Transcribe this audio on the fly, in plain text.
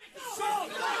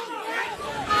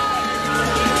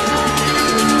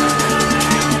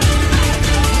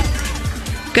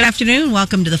Good afternoon.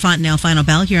 Welcome to the Fontanelle Final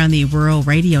Bell here on the Rural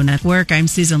Radio Network. I'm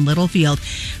Susan Littlefield.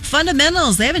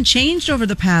 Fundamentals, they haven't changed over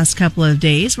the past couple of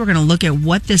days. We're going to look at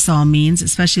what this all means,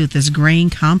 especially with this grain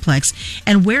complex,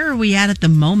 and where are we at the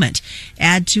moment.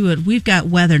 Add to it, we've got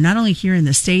weather, not only here in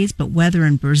the States, but weather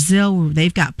in Brazil, where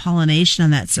they've got pollination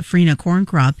on that safrinha corn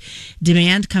crop,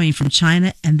 demand coming from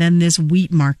China, and then this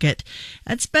wheat market.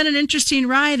 It's been an interesting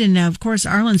ride, and of course,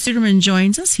 Arlan Suderman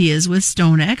joins us. He is with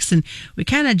StoneX, and we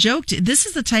kind of joked, this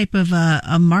is the type of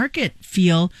a market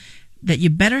feel that you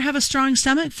better have a strong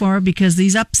stomach for, because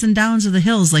these ups and downs of the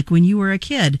hills, like when you were a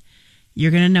kid,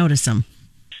 you're going to notice them.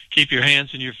 Keep your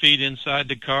hands and your feet inside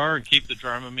the car and keep the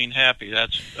Dramamine happy.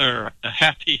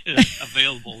 Happy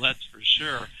available. That's for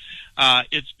sure.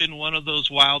 It's been one of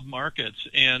those wild markets,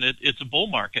 and it's a bull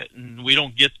market, and we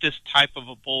don't get this type of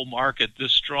a bull market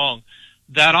this strong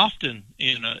that often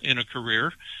in a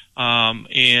career and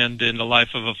in the life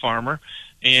of a farmer.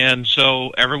 And so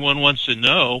everyone wants to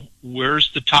know,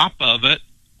 where's the top of it?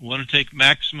 We want to take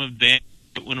maximum advantage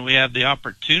when we have the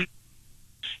opportunity.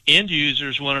 End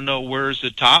users want to know, where's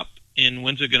the top and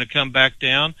when's it going to come back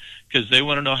down, because they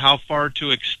want to know how far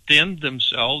to extend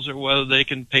themselves or whether they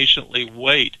can patiently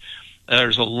wait.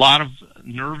 There's a lot of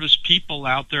nervous people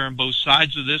out there on both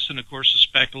sides of this, and of course the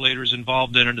speculators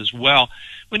involved in it as well.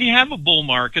 When you have a bull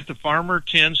market, the farmer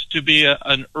tends to be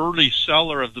an early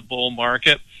seller of the bull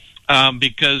market.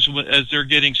 Because as they're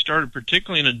getting started,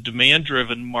 particularly in a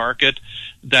demand-driven market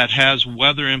that has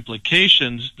weather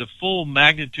implications, the full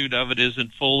magnitude of it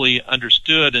isn't fully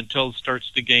understood until it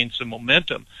starts to gain some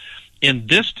momentum. In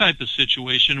this type of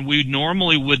situation, we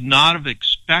normally would not have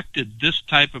expected this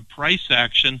type of price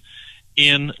action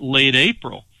in late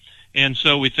April. And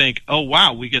so we think, oh,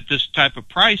 wow, we get this type of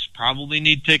price, probably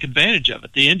need to take advantage of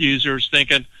it. The end user is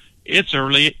thinking, it's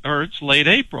early or it's late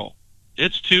April.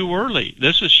 It's too early.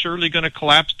 This is surely going to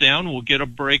collapse down. We'll get a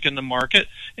break in the market,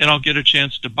 and I'll get a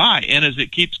chance to buy. And as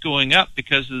it keeps going up,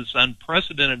 because of this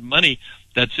unprecedented money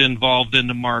that's involved in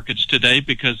the markets today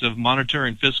because of monetary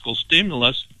and fiscal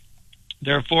stimulus,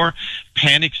 therefore,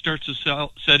 panic starts to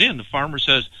set in. The farmer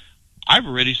says, I've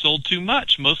already sold too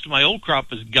much. Most of my old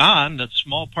crop is gone. That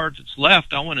small part that's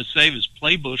left, I want to save as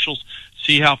play bushels,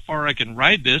 see how far I can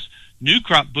ride this. New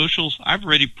crop bushels, I've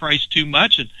already priced too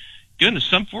much, and goodness,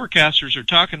 some forecasters are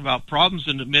talking about problems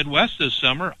in the Midwest this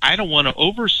summer. I don't want to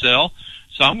oversell,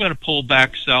 so I'm going to pull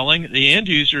back selling. The end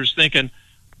user is thinking,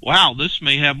 wow, this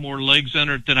may have more legs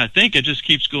under it than I think. It just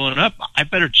keeps going up. I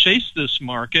better chase this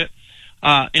market.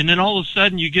 And then all of a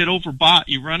sudden you get overbought.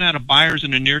 You run out of buyers in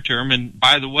the near term. And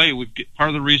by the way, part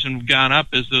of the reason we've gone up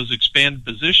is those expanded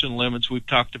position limits we've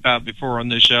talked about before on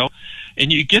this show.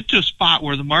 And you get to a spot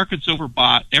where the market's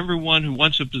overbought. Everyone who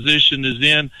wants a position is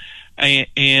in.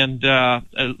 And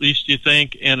at least you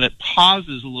think, and it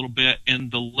pauses a little bit,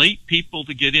 and the late people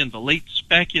to get in, the late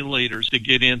speculators to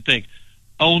get in think,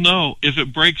 oh no, if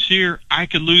it breaks here, I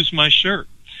could lose my shirt.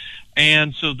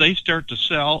 And so they start to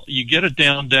sell. You get a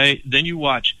down day, then you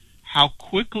watch how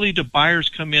quickly do buyers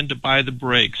come in to buy the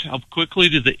breaks, how quickly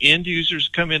do the end users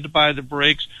come in to buy the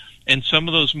breaks, and some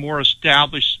of those more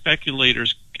established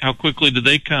speculators, how quickly do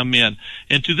they come in.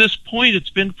 And to this point, it's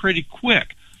been pretty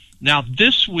quick. Now,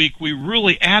 this week, we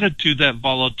really added to that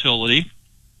volatility,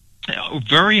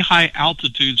 very high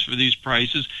altitudes for these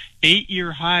prices,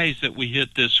 8-year highs that we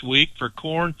hit this week for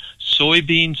corn,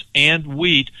 soybeans, and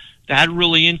wheat. That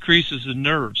really increases the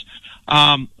nerves.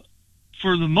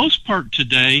 For the most part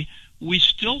today, we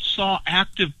still saw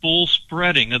active bull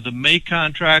spreading of the May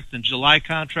contract and July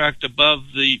contract above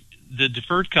the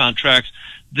deferred contracts.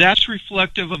 That's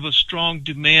reflective of a strong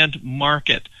demand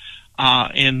market.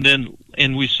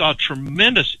 And we saw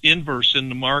tremendous inverse in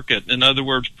the market. In other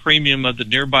words, premium of the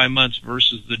nearby months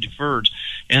versus the deferreds.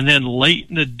 And then late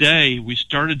in the day, we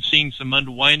started seeing some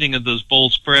unwinding of those bull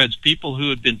spreads. People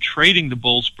who had been trading the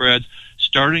bull spreads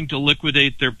starting to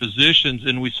liquidate their positions,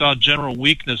 and we saw general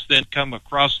weakness then come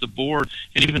across the board,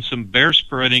 and even some bear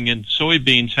spreading in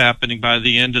soybeans happening by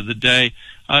the end of the day,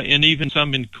 and even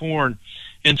some in corn.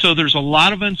 And so there's a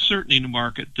lot of uncertainty in the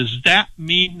market. Does that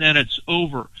mean that it's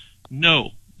over?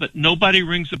 No, but nobody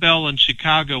rings a bell in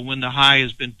Chicago when the high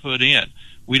has been put in.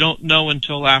 We don't know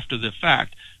until after the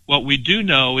fact. What we do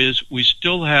know is we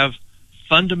still have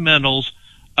fundamentals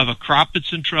of a crop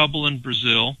that's in trouble in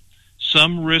Brazil,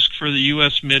 some risk for the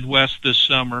U.S. Midwest this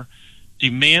summer,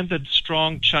 demand that's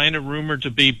strong, China rumored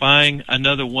to be buying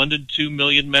another 1 to 2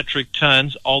 million metric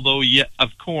tons,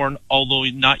 of corn, although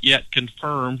not yet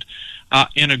confirmed,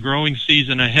 in a growing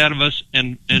season ahead of us,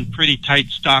 and pretty tight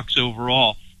stocks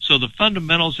overall. So the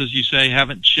fundamentals, as you say,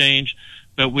 haven't changed,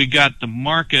 but we got the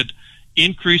market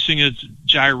increasing its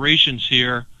gyrations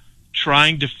here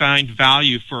trying to find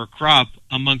value for a crop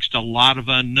amongst a lot of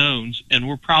unknowns, and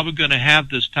we're probably going to have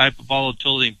this type of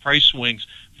volatility and price swings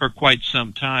for quite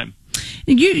some time.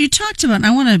 You talked about, and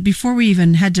I want to, before we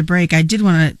even head to break, I did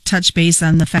want to touch base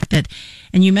on the fact that,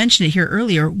 and you mentioned it here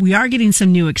earlier, we are getting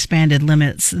some new expanded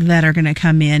limits that are going to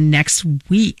come in next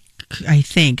week, I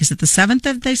think. Is it the 7th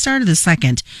that they started, the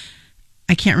 2nd?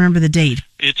 I can't remember the date.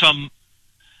 It's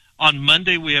on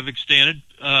Monday we have extended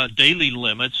daily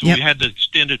limits. Yep. We had the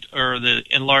extended or the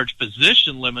enlarged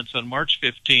position limits on March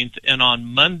 15th, and on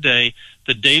Monday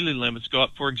the daily limits go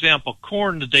up. For example,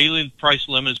 corn, the daily price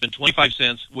limit has been 25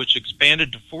 cents, which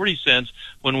expanded to 40 cents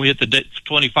when we hit the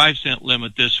 25 cent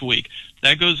limit this week.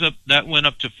 That goes up. That went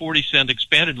up to 40-cent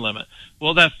expanded limit.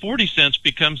 Well, that 40 cents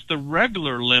becomes the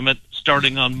regular limit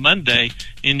starting on Monday.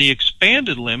 In the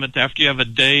expanded limit, after you have a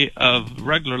day of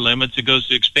regular limits, it goes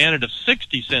to expanded of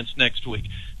 60 cents next week.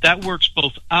 That works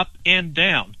both up and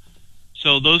down.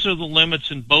 So those are the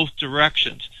limits in both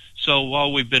directions. So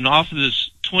while we've been off of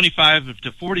this 25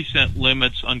 to 40 cent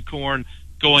limits on corn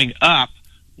going up,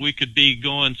 we could be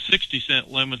going 60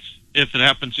 cent limits if it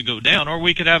happens to go down, or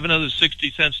we could have another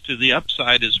 60 cents to the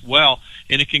upside as well,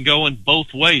 and it can go in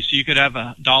both ways. So you could have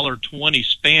a $1.20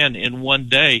 span in one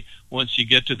day once you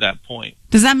get to that point.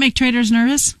 Does that make traders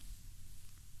nervous?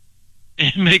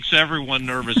 It makes everyone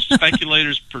nervous,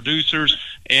 speculators, producers,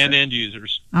 and end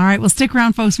users. All right, well, stick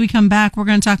around, folks. We come back, we're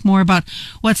going to talk more about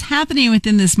what's happening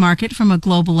within this market from a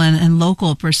global and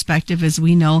local perspective, as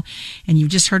we know. And you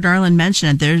just heard Arlan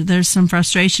mention it. There's some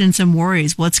frustration, some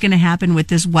worries. What's going to happen with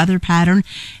this weather pattern,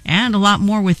 and a lot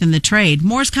more within the trade.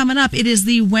 More's coming up. It is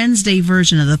the Wednesday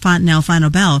version of the Fontanelle Final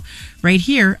Bell right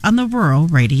here on the Rural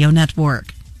Radio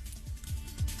Network.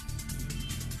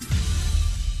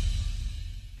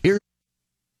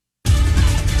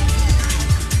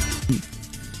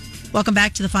 Welcome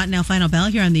back to the Fontanelle Final Bell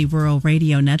here on the Rural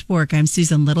Radio Network. I'm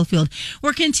Susan Littlefield.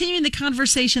 We're continuing the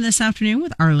conversation this afternoon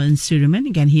with Arlan Suderman.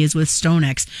 Again, he is with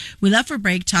StoneX. We left for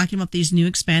break talking about these new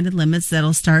expanded limits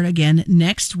that'll start again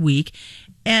next week.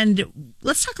 And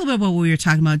let's talk a little bit about what we were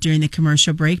talking about during the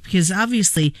commercial break, because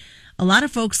obviously a lot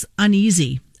of folks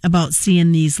uneasy about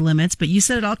seeing these limits, but you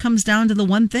said it all comes down to the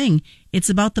one thing. It's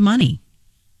about the money.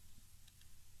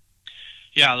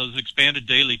 Yeah, those expanded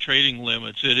daily trading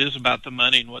limits, it is about the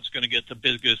money and what's going to get the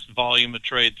biggest volume of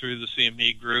trade through the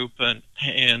CME group, and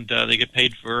they get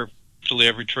paid for virtually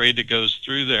every trade that goes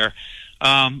through there.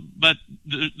 But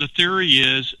the theory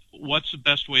is, what's the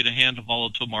best way to handle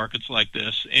volatile markets like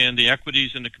this? And the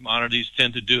equities and the commodities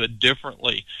tend to do it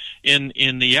differently. In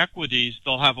the equities,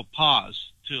 they'll have a pause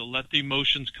to let the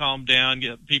emotions calm down,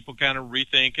 get people kind of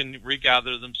rethink and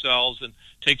regather themselves and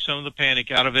take some of the panic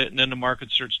out of it, and then the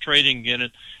market starts trading in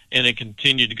it, and it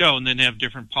continue to go, and then have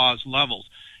different pause levels.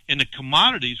 In the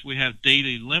commodities, we have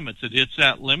daily limits. It hits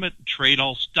that limit, trade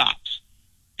all stops.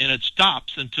 And it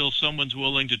stops until someone's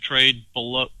willing to trade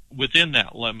within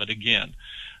that limit again.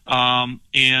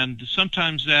 And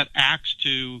sometimes that acts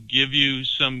to give you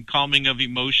some calming of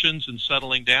emotions and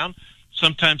settling down.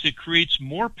 Sometimes it creates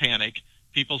more panic.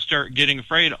 People start getting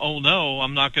afraid, oh no,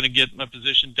 I'm not going to get my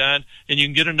position done, and you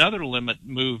can get another limit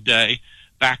move day,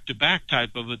 back-to-back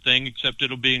type of a thing, except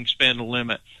it'll be an expanded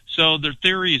limit. So their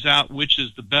theory is out which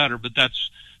is the better, but that's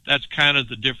kind of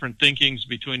the different thinkings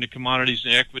between the commodities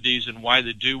and equities and why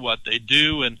they do what they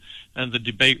do, and the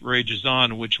debate rages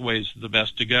on which way is the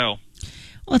best to go.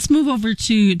 Let's move over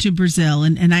to Brazil,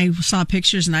 and I saw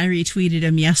pictures, and I retweeted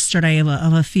them yesterday of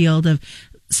a field of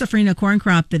safrinha corn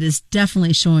crop that is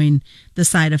definitely showing the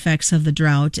side effects of the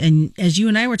drought. And as you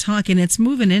and I were talking, it's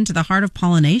moving into the heart of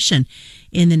pollination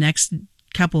in the next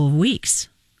couple of weeks.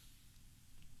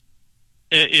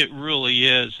 It really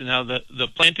is. Now, the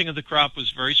planting of the crop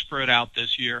was very spread out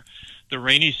this year. The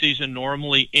rainy season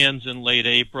normally ends in late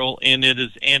April, and it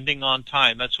is ending on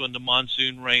time. That's when the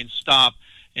monsoon rains stop.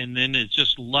 And then it's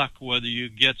just luck whether you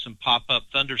get some pop-up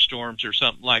thunderstorms or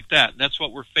something like that. That's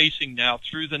what we're facing now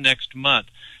through the next month,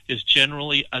 is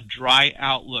generally a dry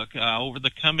outlook. Over the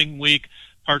coming week,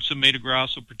 parts of Mato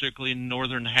Grosso, particularly in the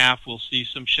northern half, will see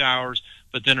some showers,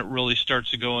 but then it really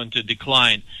starts to go into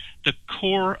decline. The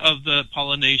core of the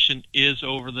pollination is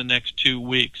over the next 2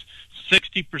 weeks.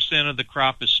 60% of the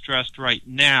crop is stressed right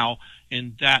now,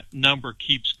 and that number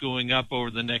keeps going up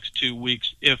over the next 2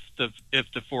 weeks if the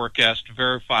forecast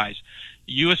verifies.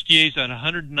 USDA is at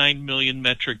 109 million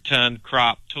metric ton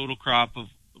crop, total crop of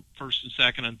first and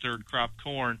second and third crop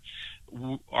corn.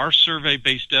 Our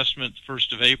survey-based estimate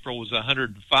 1st of April was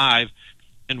 105,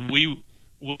 and we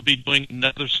will be doing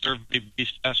another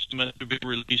survey-based estimate to be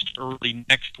released early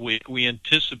next week. We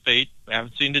anticipate, I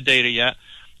haven't seen the data yet,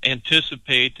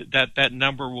 anticipate that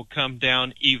number will come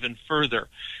down even further.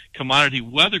 Commodity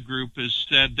Weather Group has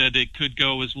said that it could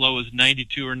go as low as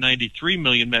 92 or 93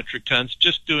 million metric tons,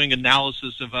 just doing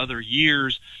analysis of other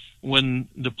years when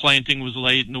the planting was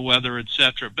late and the weather,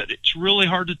 etc. But it's really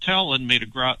hard to tell in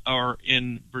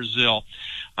in Brazil.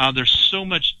 There's so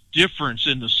much difference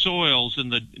in the soils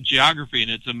and the geography, and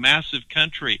it's a massive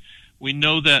country. We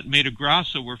know that Mato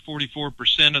Grosso, where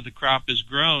 44% of the crop is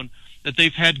grown, that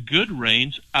they've had good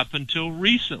rains up until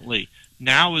recently.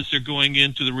 Now as they're going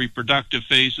into the reproductive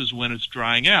phases when it's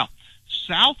drying out.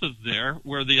 South of there,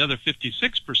 where the other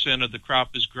 56% of the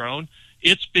crop is grown,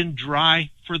 it's been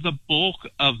dry for the bulk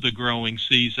of the growing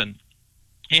season.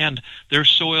 And their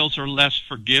soils are less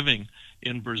forgiving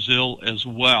in Brazil as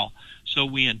well. So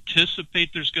we anticipate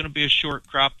there's going to be a short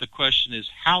crop. The question is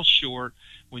how short.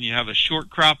 When you have a short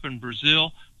crop in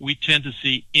Brazil, we tend to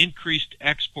see increased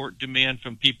export demand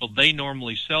from people they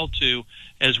normally sell to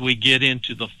as we get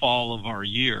into the fall of our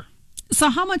year. So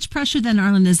how much pressure then,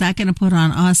 Arlan, is that going to put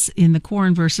on us in the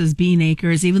corn versus bean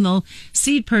acres, even though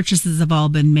seed purchases have all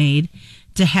been made,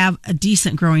 to have a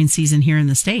decent growing season here in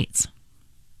the States?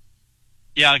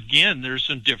 Yeah, again, there's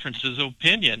some differences of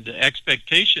opinion. The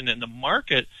expectation in the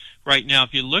market right now,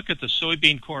 if you look at the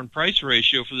soybean-corn price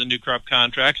ratio for the new crop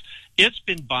contracts, it's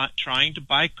been trying to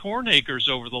buy corn acres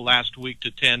over the last week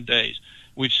to 10 days.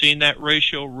 We've seen that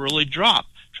ratio really drop,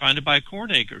 trying to buy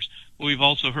corn acres. We've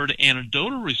also heard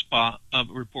anecdotal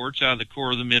reports out of the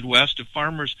core of the Midwest of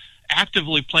farmers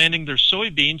actively planting their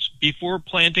soybeans before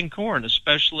planting corn,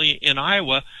 especially in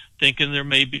Iowa, thinking there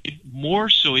may be more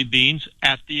soybeans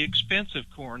at the expense of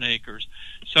corn acres.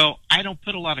 So I don't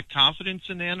put a lot of confidence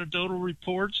in anecdotal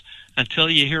reports until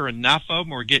you hear enough of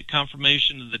them or get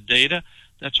confirmation of the data.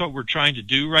 That's what we're trying to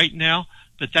do right now.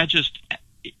 But that just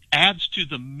adds to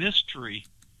the mystery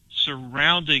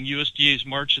surrounding USDA's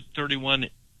March 31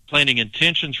 planting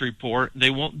intentions report. They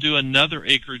won't do another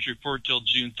acreage report till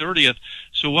June 30th.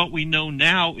 So what we know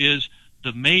now is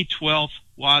the May 12th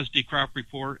WASDE crop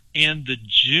report and the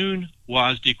June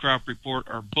WASDE crop report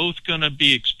are both going to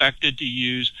be expected to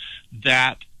use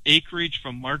that acreage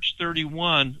from March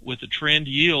 31 with the trend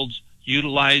yields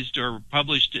utilized or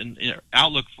published in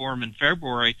Outlook form in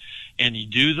February, and you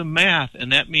do the math,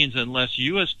 and that means unless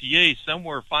USDA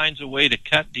somewhere finds a way to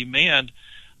cut demand,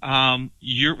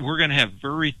 we're going to have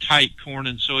very tight corn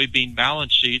and soybean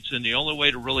balance sheets, and the only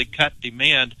way to really cut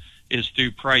demand is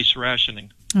through price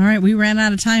rationing. All right, we ran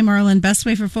out of time, Arlan. Best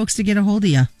way for folks to get a hold of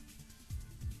you?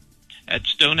 At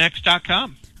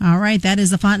StoneX.com. All right, that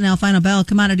is the Fontanelle Final Bell.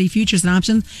 Commodity futures and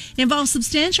options involve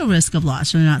substantial risk of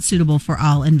loss and are not suitable for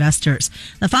all investors.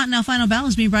 The Fontanelle Final Bell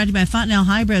is being brought to you by Fontanelle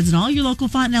Hybrids and all your local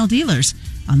Fontanelle dealers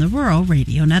on the Rural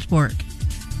Radio Network.